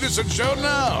Rod Peterson Show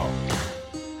now.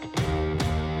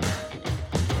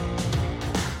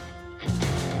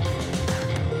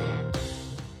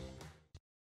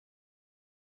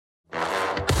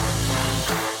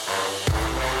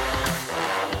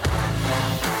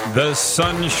 The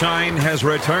sunshine has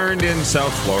returned in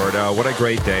South Florida. What a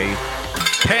great day.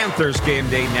 Panthers game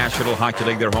day, National Hockey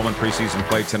League. They're home in preseason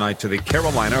play tonight to the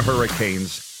Carolina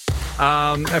Hurricanes.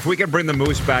 If we can bring the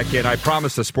Moose back in, I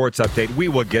promise a sports update. We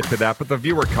will get to that, but the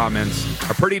viewer comments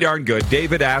are pretty darn good.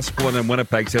 David Asplin in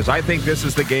Winnipeg says, I think this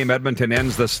is the game Edmonton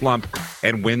ends the slump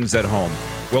and wins at home.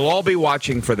 We'll all be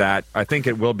watching for that. I think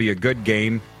it will be a good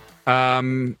game.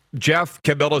 Jeff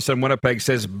Cabillas in Winnipeg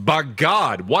says, by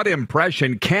God, what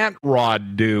impression can't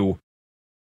Rod do?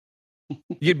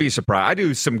 You'd be surprised. I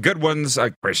do some good ones,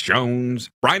 like Chris Jones,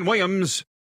 Brian Williams,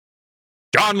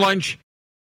 John Lynch.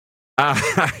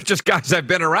 Just guys I've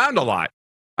been around a lot.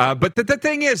 But the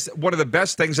thing is, one of the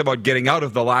best things about getting out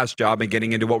of the last job and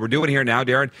getting into what we're doing here now,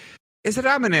 Darren, is that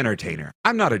I'm an entertainer.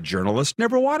 I'm not a journalist.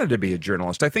 Never wanted to be a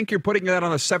journalist. I think you're putting that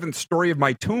on the 7th story of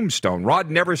my tombstone.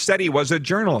 Rod never said he was a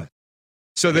journalist.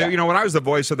 So, when I was the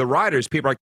voice of the Riders, people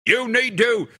are like, you need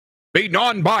to be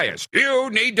non-biased. You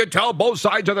need to tell both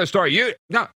sides of the story.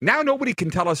 Now nobody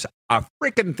can tell us a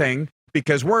freaking thing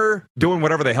because we're doing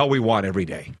whatever the hell we want every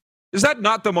day. Is that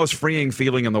not the most freeing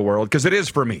feeling in the world? Because it is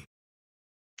for me.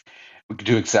 We can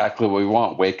do exactly what we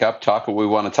want. Wake up, talk what we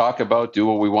want to talk about, do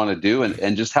what we want to do,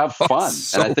 and just have fun.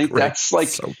 And I think that's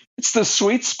it's the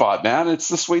sweet spot, man. It's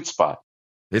the sweet spot.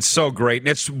 It's so great. And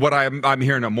it's what I'm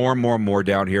hearing more and more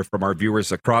down here from our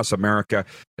viewers across America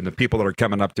and the people that are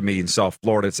coming up to me in South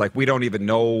Florida. It's like, we don't even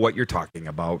know what you're talking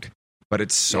about, but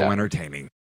it's so entertaining.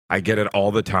 I get it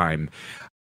all the time.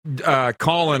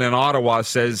 Colin in Ottawa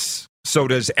says, so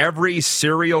does every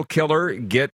serial killer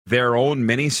get their own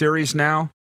miniseries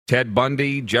now? Ted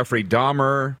Bundy, Jeffrey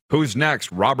Dahmer, who's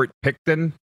next? Robert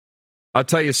Pickton? I'll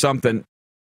tell you something.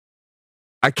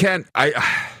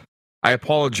 I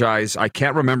apologize. I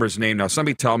can't remember his name now.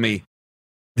 Somebody tell me.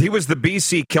 He was the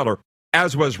BC killer.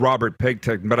 as was Robert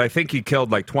Pigton, but I think he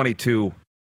killed like 22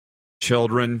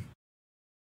 children.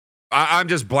 I'm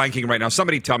just blanking right now.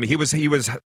 Somebody tell me. He was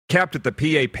kept at the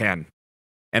PA pen,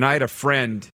 and I had a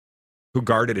friend who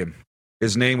guarded him.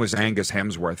 His name was Angus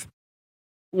Hemsworth.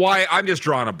 Why? I'm just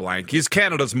drawing a blank. He's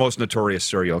Canada's most notorious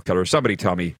serial killer. Somebody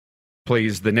tell me,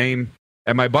 please, the name.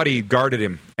 And my buddy guarded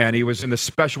him, and he was in the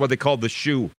special, what they called the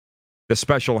SHU, the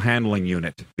Special Handling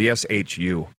Unit, the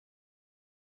SHU.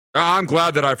 I'm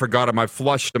glad that I forgot him. I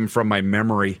flushed him from my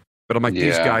memory. But I'm like,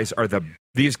 these guys are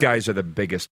the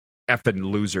biggest effing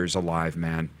losers alive,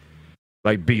 man.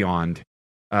 Like beyond.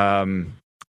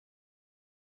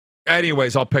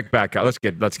 Anyways, I'll pick back up. Let's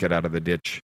get out of the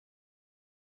ditch.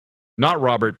 Not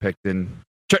Robert Pigton.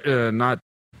 Not.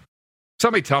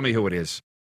 Somebody tell me who it is.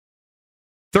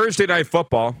 Thursday Night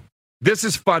Football. This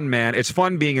is fun, man. It's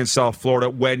fun being in South Florida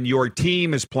when your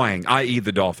team is playing, i.e.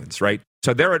 the Dolphins, right?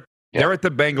 So they're at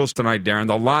the Bengals tonight, Darren.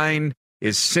 The line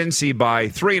is Cincy by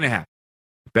 3.5.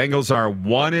 Bengals are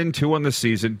 1-2 on the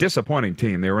season. Disappointing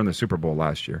team. They were in the Super Bowl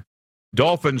last year.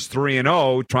 Dolphins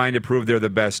 3-0, trying to prove they're the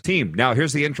best team. Now,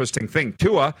 here's the interesting thing.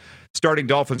 Tua, starting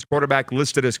Dolphins quarterback,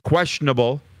 listed as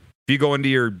questionable. If you go into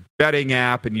your betting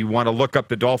app and you want to look up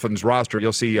the Dolphins roster,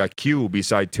 you'll see a Q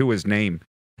beside Tua's name.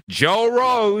 Joe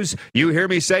Rose. You hear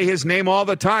me say his name all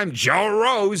the time. Joe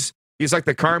Rose. He's like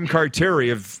the Carm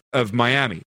Carteri of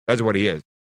Miami. That's what he is.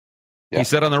 Yeah. He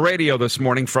said on the radio this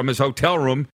morning from his hotel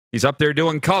room, he's up there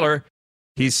doing color.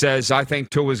 He says, I think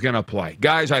Tua's going to play.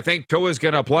 Guys, I think Tua's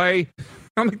going to play.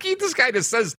 I'm like, this guy just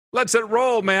says, let's it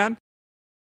roll, man.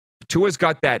 Tua's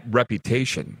got that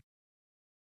reputation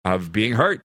of being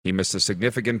hurt. He missed a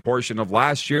significant portion of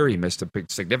last year. He missed a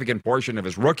significant portion of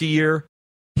his rookie year.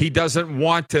 He doesn't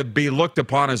want to be looked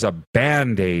upon as a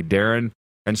Band-Aid, Darren.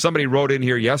 And somebody wrote in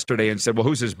here yesterday and said, well,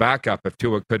 who's his backup if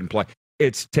Tua couldn't play?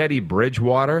 It's Teddy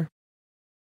Bridgewater.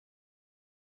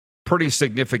 Pretty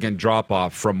significant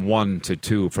drop-off from 1 to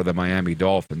 2 for the Miami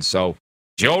Dolphins. So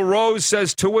Joe Rose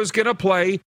says Tua's going to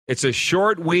play. It's a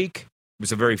short week. It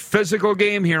was a very physical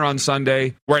game here on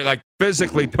Sunday where it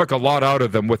physically took a lot out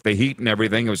of them with the heat and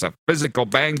everything. It was a physical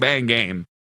bang-bang game.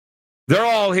 They're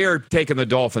all here taking the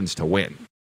Dolphins to win.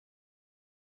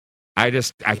 I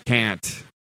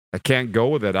can't go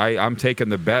with it. I'm taking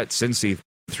the bet, Cincy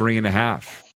 3.5.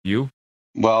 You?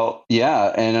 Well,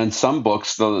 yeah, and in some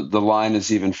books, the line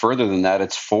is even further than that.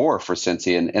 It's 4 for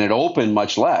Cincy, and it opened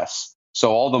much less.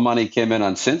 So all the money came in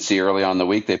on Cincy early on in the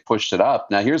week. They pushed it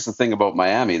up. Now, here's the thing about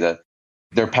Miami, that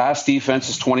their pass defense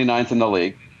is 29th in the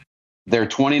league. They're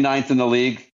 29th in the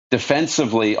league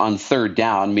defensively on third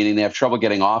down, meaning they have trouble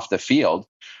getting off the field.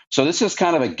 So this is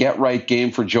kind of a get-right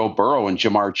game for Joe Burrow and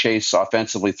Jamar Chase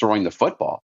offensively throwing the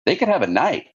football. They could have a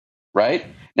night, right?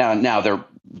 Now their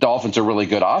Dolphins are really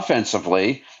good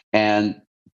offensively, and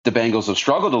the Bengals have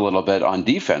struggled a little bit on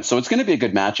defense. So it's going to be a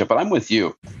good matchup, but I'm with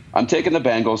you. I'm taking the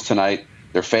Bengals tonight.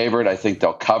 They're favored. I think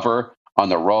they'll cover on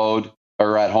the road,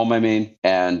 or at home, I mean.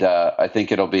 And I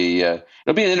think it'll be an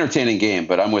entertaining game,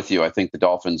 but I'm with you. I think the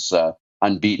Dolphins'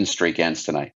 unbeaten streak ends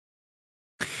tonight.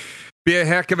 Be a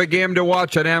heck of a game to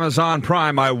watch on Amazon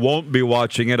Prime. I won't be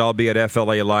watching it. I'll be at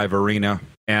FLA Live Arena,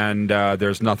 and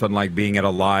there's nothing like being at a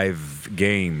live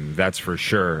game, that's for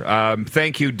sure.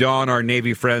 Thank you, Don. Our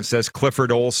Navy friend says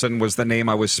Clifford Olson was the name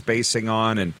I was spacing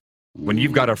on, and when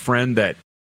you've got a friend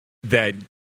that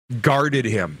guarded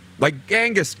him, like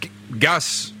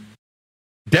Gus,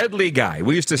 deadly guy.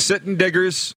 We used to sit in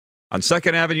Diggers on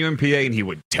 2nd Avenue in PA, and he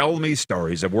would tell me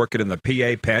stories of working in the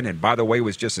PA pen, and by the way,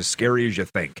 was just as scary as you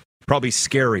think. Probably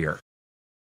scarier.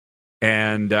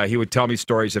 And he would tell me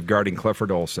stories of guarding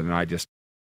Clifford Olson, and I just,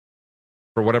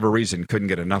 for whatever reason, couldn't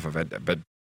get enough of it. But,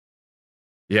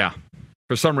 yeah,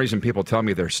 for some reason, people tell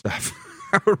me their stuff,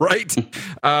 right?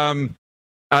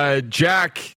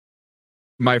 Jack,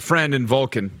 my friend in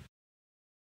Vulcan,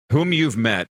 whom you've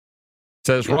met,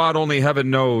 says, Rod, only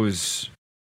heaven knows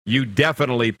you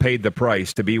definitely paid the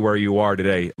price to be where you are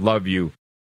today. Love you.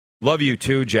 Love you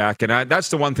too, Jack. And that's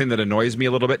the one thing that annoys me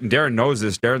a little bit. And Darren knows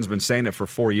this. Darren's been saying it for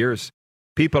 4 years.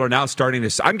 People are now starting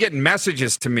to... I'm getting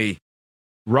messages to me.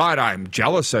 Rod, I'm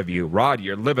jealous of you. Rod,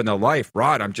 you're living the life.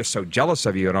 Rod, I'm just so jealous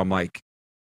of you. And I'm like,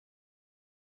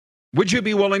 would you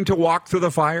be willing to walk through the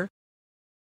fire?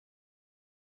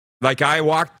 Like I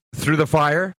walked through the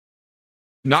fire?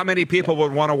 Not many people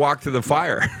would want to walk through the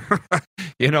fire,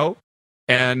 you know?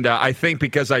 And I think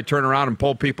because I turn around and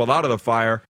pull people out of the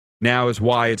fire, now is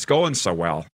why it's going so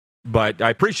well. But I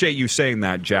appreciate you saying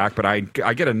that, Jack, but I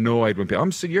get annoyed when people,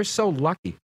 you're so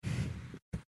lucky.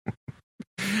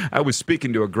 I was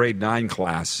speaking to a grade 9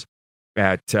 class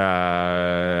at,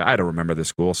 I don't remember the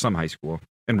school, some high school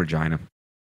in Regina.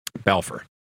 Belfort?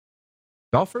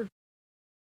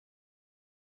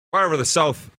 wherever the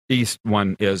southeast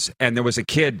one is, and there was a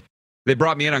kid. They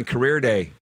brought me in on career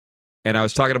day, and I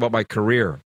was talking about my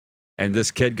career, and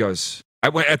this kid goes, I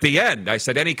went at the end, I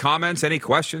said, any comments, any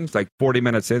questions? Like 40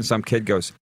 minutes in, some kid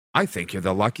goes, I think you're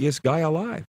the luckiest guy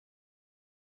alive.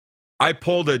 I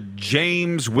pulled a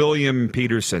James William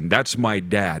Peterson. That's my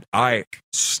dad. I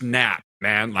snapped,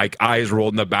 man, like eyes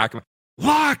rolled in the back of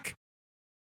my,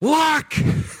 luck.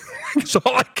 That's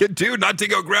all I could do, not to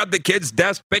go grab the kid's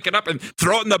desk, pick it up, and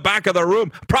throw it in the back of the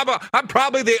room. I'm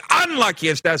probably the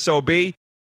unluckiest SOB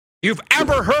you've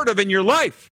ever heard of in your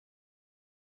life.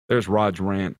 There's Rod's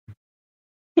rant.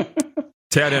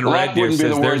 Ted and Red Deer wouldn't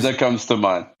says be the word that comes to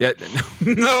mind. Yeah,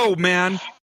 no, man.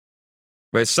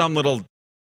 But some little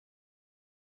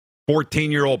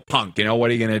 14-year-old punk, you know, what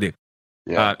are you going to do?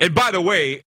 Yeah. And by the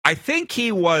way, I think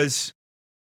he was,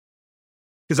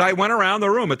 because I went around the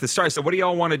room at the start, I said, what do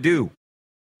y'all want to do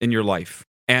in your life?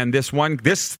 And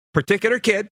this particular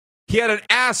kid, he had an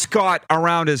ascot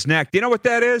around his neck. Do you know what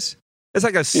that is? It's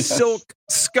like a silk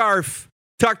scarf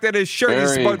tucked in his shirt.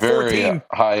 He's about 14. Very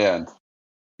high end.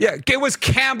 Yeah, it was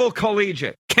Campbell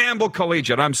Collegiate.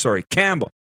 I'm sorry, Campbell.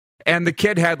 And the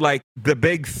kid had like the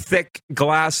big, thick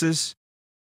glasses.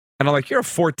 And I'm like, you're a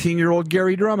 14-year-old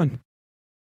Gary Drummond.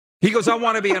 He goes, I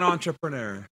want to be an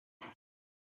entrepreneur.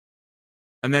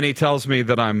 And then he tells me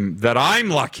that I'm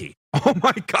lucky. Oh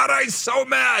my God, I'm so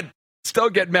mad. Still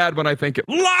get mad when I think it.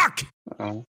 Luck!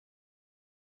 Uh-oh.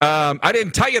 I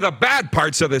didn't tell you the bad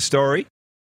parts of this story.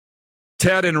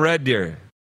 Ted in Red Deer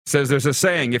says there's a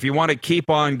saying, if you want to keep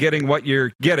on getting what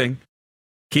you're getting,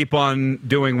 keep on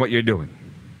doing what you're doing.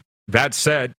 That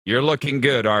said, you're looking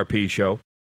good, RP Show.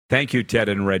 Thank you, Ted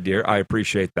in Red Deer. I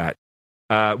appreciate that.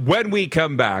 When we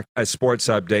come back, a sports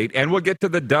update, and we'll get to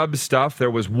the dub stuff.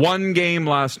 There was one game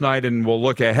last night, and we'll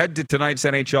look ahead to tonight's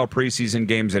NHL preseason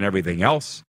games and everything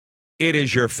else. It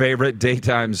is your favorite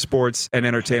daytime sports and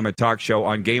entertainment talk show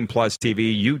on Game Plus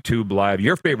TV, YouTube Live,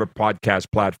 your favorite podcast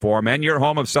platform, and your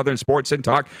home of Southern Sports and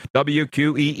Talk,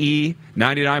 WQEE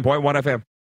 99.1 FM.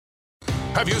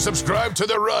 Have you subscribed to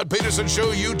the Rod Peterson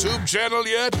Show YouTube channel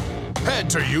yet?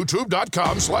 Head to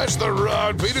youtube.com/The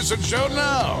Rod Peterson Show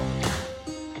now.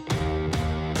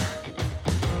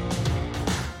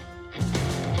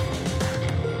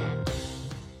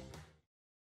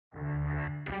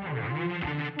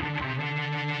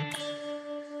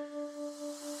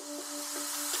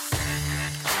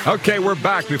 Okay, we're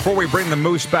back. Before we bring the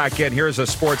Moose back in, here's a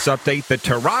sports update. The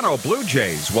Toronto Blue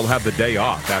Jays will have the day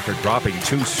off after dropping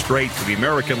 2 straight to the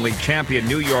American League champion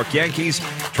New York Yankees.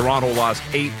 Toronto lost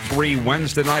 8-3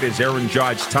 Wednesday night as Aaron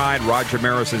Judge tied Roger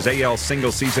Maris's AL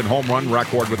single-season home run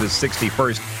record with his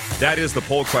 61st. That is the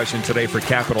poll question today for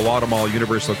Capital Automall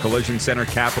Universal Collision Center.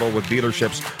 Capital with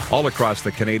dealerships all across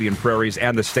the Canadian prairies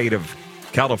and the state of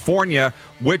California.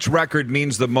 Which record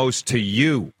means the most to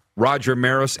you? Roger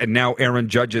Maris and now Aaron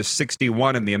Judge's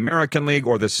 61 in the American League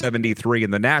or the 73 in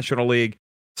the National League?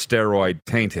 Steroid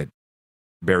tainted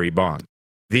Barry Bonds.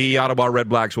 The Ottawa Red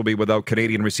Blacks will be without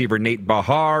Canadian receiver Nate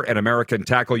Bahar and American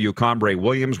tackle Ucombre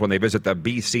Williams when they visit the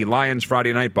BC Lions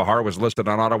Friday night. Bahar was listed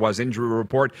on Ottawa's injury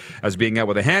report as being out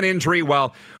with a hand injury,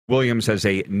 while Williams has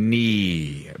a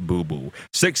knee boo-boo.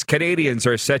 6 Canadians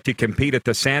are set to compete at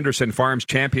the Sanderson Farms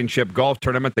Championship Golf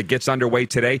Tournament that gets underway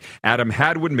today. Adam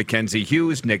Hadwin, Mackenzie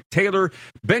Hughes, Nick Taylor,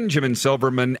 Benjamin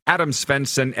Silverman, Adam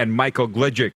Svensson, and Michael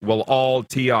Glidgick will all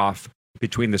tee off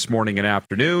between this morning and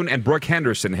afternoon, and Brooke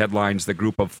Henderson headlines the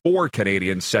group of 4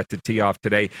 Canadians set to tee off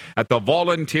today at the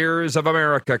Volunteers of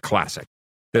America Classic.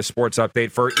 This sports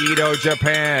update for Edo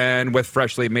Japan. With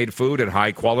freshly made food and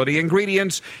high-quality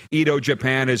ingredients, Edo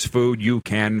Japan is food you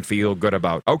can feel good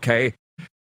about. Okay,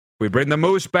 we bring the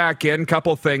Moose back in.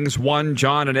 Couple things. One,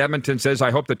 John in Edmonton says,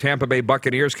 I hope the Tampa Bay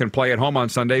Buccaneers can play at home on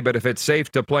Sunday, but if it's safe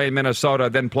to play in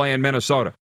Minnesota, then play in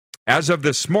Minnesota. As of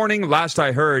this morning, last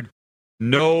I heard,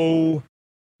 no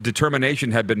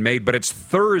determination had been made, but it's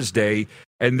Thursday,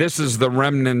 and this is the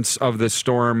remnants of the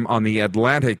storm on the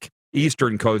Atlantic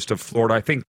eastern coast of Florida. I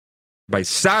think by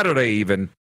Saturday even,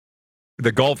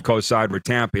 the Gulf Coast side where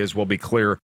Tampa is will be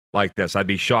clear like this. I'd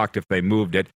be shocked if they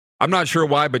moved it. I'm not sure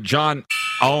why, but John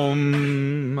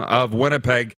of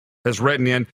Winnipeg has written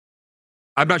in.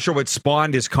 I'm not sure what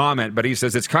spawned his comment, but he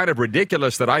says, it's kind of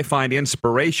ridiculous that I find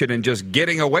inspiration in just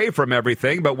getting away from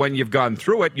everything, but when you've gone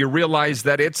through it, you realize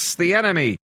that it's the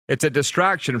enemy. It's a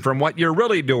distraction from what you're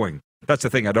really doing. That's the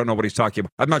thing. I don't know what he's talking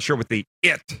about. I'm not sure what the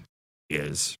it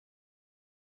is.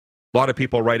 A lot of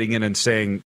people writing in and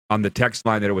saying on the text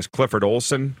line that it was Clifford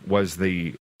Olson was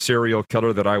the serial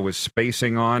killer that I was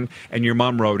spacing on, and your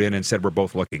mom wrote in and said we're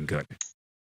both looking good.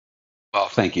 Well,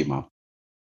 thank you, Mom.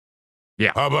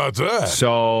 Yeah. How about that?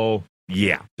 So,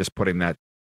 yeah, just putting that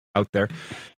out there.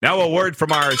 Now a word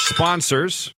from our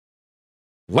sponsors.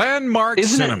 Landmark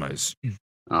Cinemas.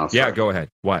 Oh, yeah, go ahead.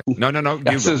 What? No.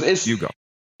 You go.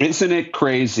 Isn't it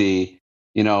crazy,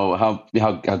 how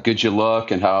good you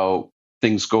look and how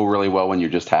things go really well when you're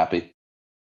just happy?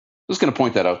 Just going to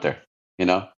point that out there,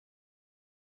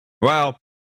 Well,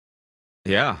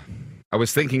 yeah. I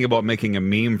was thinking about making a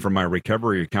meme for my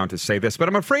recovery account to say this, but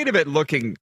I'm afraid of it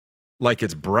looking like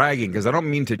it's bragging because I don't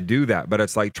mean to do that. But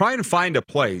it's like, try and find a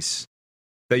place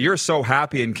that you're so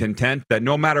happy and content that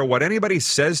no matter what anybody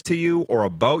says to you or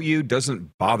about you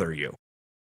doesn't bother you.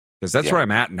 Because that's where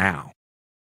I'm at now.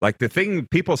 Like the thing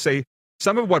people say,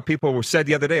 some of what people said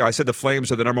the other day, I said the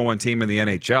Flames are the number one team in the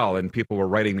NHL, and people were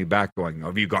writing me back going,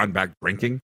 have you gone back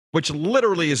drinking? Which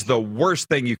literally is the worst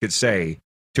thing you could say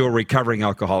to a recovering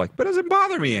alcoholic, but it doesn't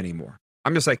bother me anymore.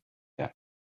 I'm just like,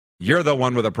 you're the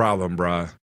one with a problem,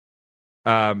 bruh.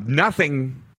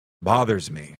 Nothing bothers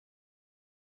me.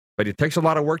 But it takes a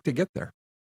lot of work to get there.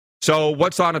 So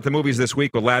what's on at the movies this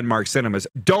week with Landmark Cinemas?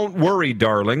 Don't worry,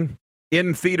 darling.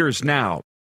 In theaters now.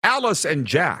 Alice and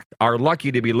Jack are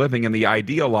lucky to be living in the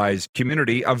idealized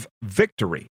community of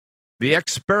Victory, the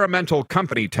experimental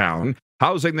company town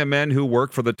housing the men who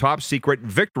work for the top-secret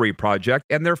Victory Project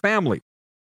and their family.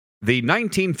 The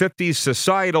 1950s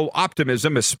societal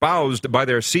optimism espoused by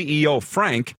their CEO,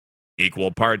 Frank,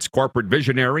 equal parts corporate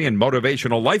visionary and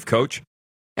motivational life coach,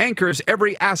 anchors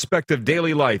every aspect of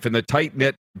daily life in the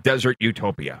tight-knit desert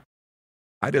utopia.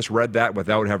 I just read that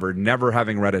without never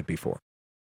having read it before.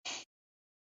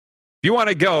 If you want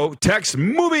to go, text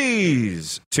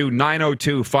MOVIES to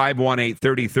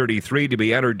 902-518-3033 to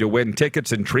be entered to win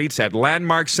tickets and treats at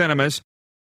Landmark Cinemas.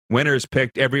 Winners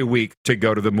picked every week to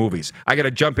go to the movies. I got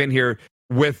to jump in here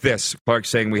with this. Clark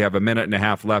saying we have a minute and a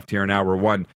half left here in hour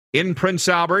one. In Prince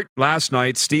Albert, last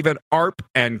night, Stephen Arp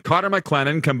and Connor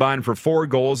McLennan combined for 4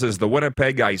 goals as the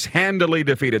Winnipeg Ice handily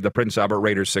defeated the Prince Albert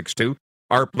Raiders 6-2.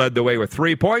 Arp led the way with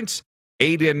 3 points.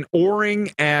 Aiden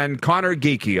Oring and Connor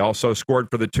Geekie also scored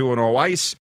for the 2-0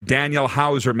 Ice. Daniel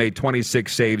Hauser made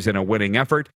 26 saves in a winning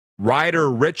effort. Ryder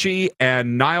Ritchie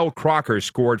and Niall Crocker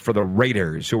scored for the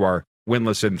Raiders, who are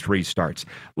winless in 3 starts.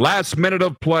 Last minute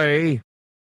of play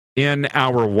in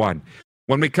hour one.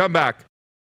 When we come back,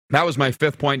 that was my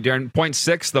 5th point, Darren. Point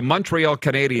 6, the Montreal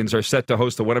Canadiens are set to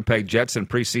host the Winnipeg Jets in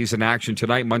preseason action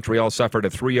tonight. Montreal suffered a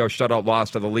 3-0 shutout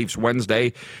loss to the Leafs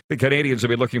Wednesday. The Canadiens will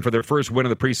be looking for their first win of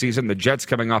the preseason. The Jets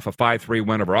coming off a 5-3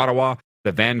 win over Ottawa.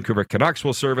 The Vancouver Canucks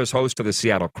will serve as host to the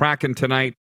Seattle Kraken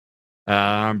tonight.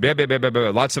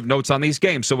 Lots of notes on these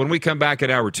games. So when we come back at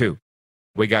hour 2,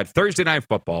 we got Thursday Night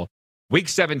Football, Week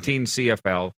 17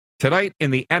 CFL, tonight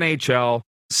in the NHL,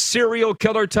 serial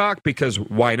killer talk, because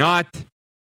why not?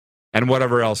 And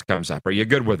whatever else comes up. Are you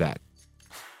good with that?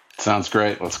 Sounds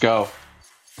great. Let's go.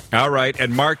 All right.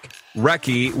 And Mark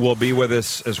Recchi will be with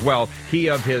us as well. He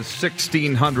of his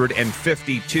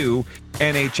 1,652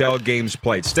 NHL games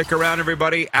played. Stick around,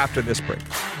 everybody, after this break.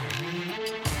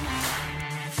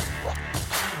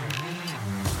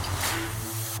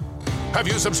 Have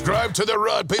you subscribed to the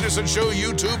Rod Peterson Show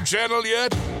YouTube channel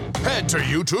yet? Head to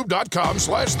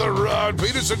youtube.com/The Rod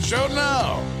Peterson Show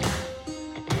now.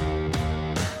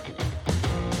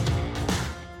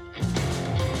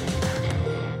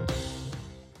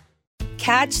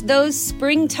 Catch those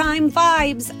springtime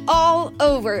vibes all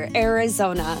over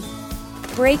Arizona.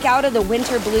 Break out of the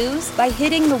winter blues by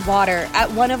hitting the water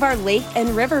at one of our lake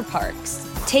and river parks.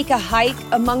 Take a hike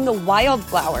among the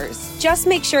wildflowers. Just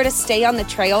make sure to stay on the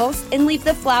trails and leave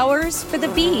the flowers for the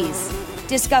bees.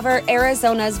 Discover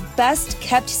Arizona's best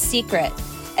kept secret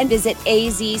and visit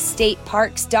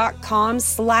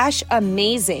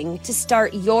azstateparks.com/amazing to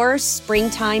start your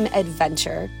springtime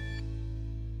adventure.